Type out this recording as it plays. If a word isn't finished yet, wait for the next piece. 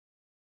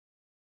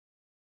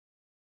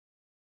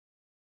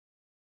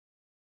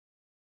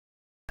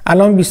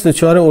الان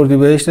 24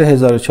 اردیبهشت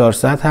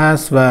 1400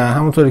 هست و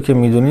همونطوری که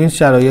میدونید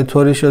شرایط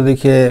طوری شده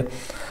که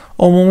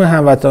عموم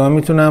هموطنان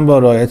میتونن با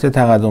رعایت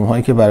تقدم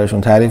هایی که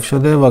براشون تعریف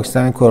شده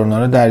واکسن کرونا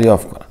رو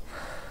دریافت کنن.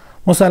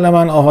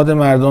 مسلماً آحاد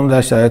مردم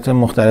در شرایط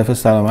مختلف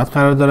سلامت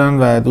قرار دارن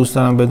و دوست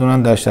دارن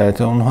بدونن در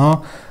شرایط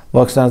اونها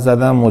واکسن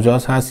زدن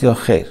مجاز هست یا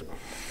خیر.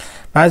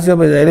 بعضیا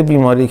به دلیل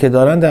بیماری که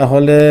دارن در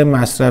حال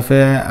مصرف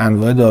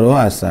انواع دارو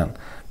هستن.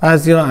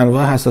 بعضیا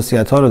انواع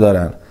حساسیت ها رو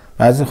دارن.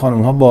 بعضی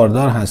خانم ها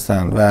باردار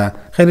هستن و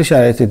خیلی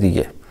شرایط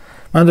دیگه.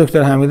 من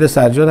دکتر حمید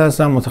سجاد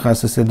هستم،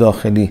 متخصص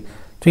داخلی.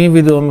 تو این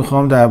ویدیو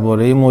میخوام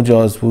درباره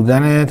مجاز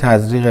بودن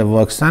تزریق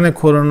واکسن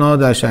کرونا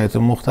در شرایط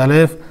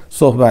مختلف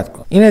صحبت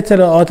کنم. این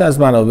اطلاعات از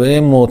منابع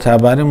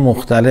معتبر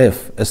مختلف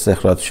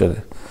استخراج شده.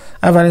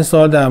 اولین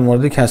سوال در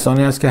مورد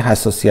کسانی است که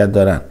حساسیت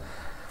دارن.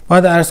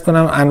 باید عرض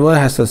کنم انواع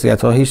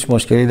حساسیت ها هیچ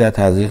مشکلی در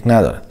تزریق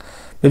ندارن،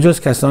 به جز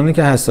کسانی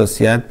که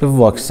حساسیت به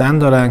واکسن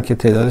دارن که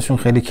تعدادشون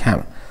خیلی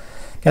کمه.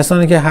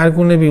 کسانی که هر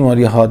گونه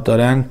بیماری حاد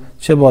دارن،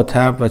 چه با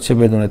تب و چه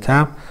بدون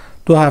تب،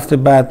 2 هفته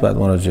بعد باید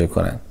مراجعه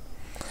کنن.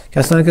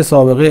 کسانی که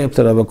سابقه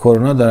ابتلا به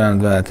کرونا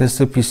دارند و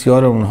تست PCR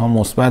اونها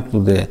مثبت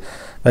بوده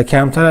و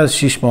کمتر از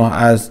 6 ماه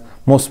از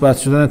مثبت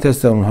شدن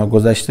تست اونها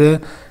گذشته،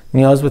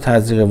 نیاز به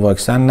تزریق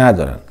واکسن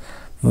ندارن.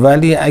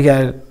 ولی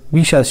اگر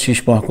بیش از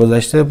 6 ماه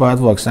گذشته باید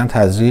واکسن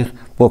تزریق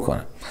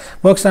بکنن.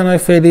 واکسن های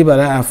فعلی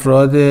برای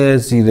افراد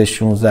زیر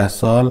 16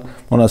 سال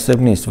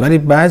مناسب نیست، ولی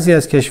بعضی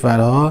از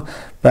کشورها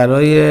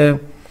برای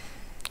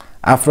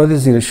افراد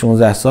زیر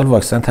 16 سال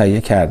واکسن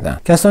تهیه کردن.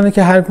 کسانی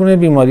که هر گونه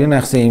بیماری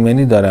نقص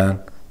ایمنی دارن،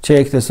 چه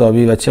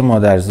اکتسابی و چه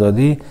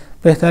مادرزادی،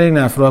 بهتر این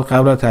افراد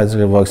قبل از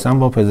تزریق واکسن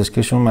با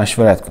پزشکشون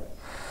مشورت کنن.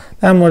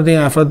 در مورد این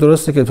افراد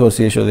درسته که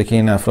توصیه شده که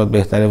این افراد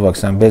بهتره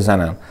واکسن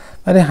بزنن،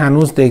 ولی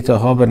هنوز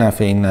دیتاها به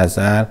نفع این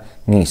نظر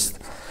نیست.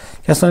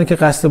 کسانی که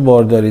قصد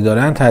بارداری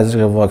دارن،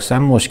 تزریق واکسن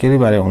مشکلی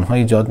برای اونها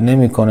ایجاد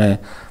نمیکنه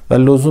و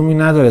لزومی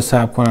نداره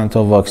صبر کنن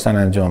تا واکسن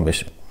انجام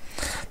بشه.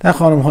 در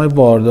خانم‌های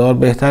باردار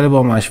بهتره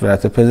با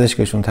مشورت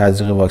پزشکشون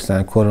تزریق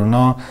واکسن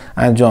کرونا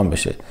انجام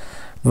بشه.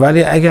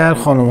 ولی اگر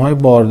خانم‌های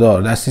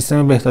باردار در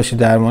سیستم بهداشتی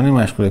درمانی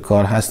مشغول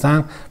کار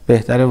هستن،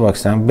 بهتره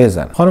واکسن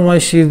بزنن. خانم‌های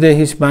شیرده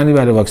هیچ بندی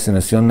برای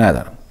واکسیناسیون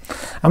ندارن.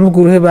 اما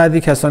گروه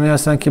بعدی کسانی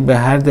هستند که به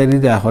هر دلیلی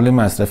در حال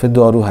مصرف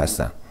دارو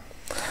هستند.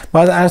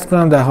 باید عرض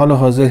کنم در حال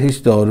حاضر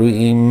هیچ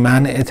دارویی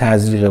منع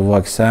تزریق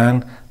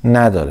واکسن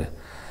نداره،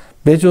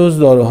 به جز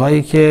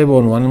داروهایی که به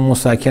عنوان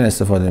مسکن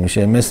استفاده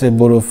میشه، مثل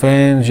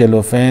بروفن،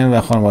 ژلوفن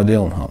و خانواده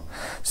اونها.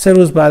 3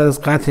 روز بعد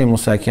از قطع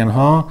مسکن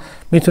ها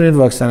میتونید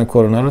واکسن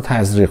کرونا رو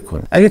تزریق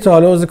کنید. اگه تا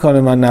حالا عضو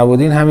کانال من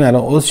نبودین، همین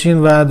الان عضو شین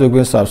و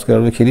دکمه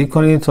سابسکرایب رو کلیک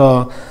کنید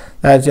تا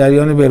در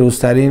جریان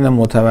بروزترین و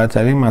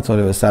معتبرترین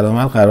مطالب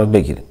سلامت قرار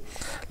بگیرید.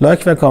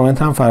 لایک و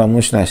کامنت هم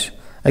فراموش نشه.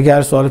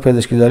 اگر سوال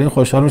پزشکی دارین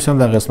خوشحال میشم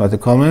در قسمت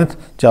کامنت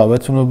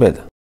جوابتون رو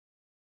بدم.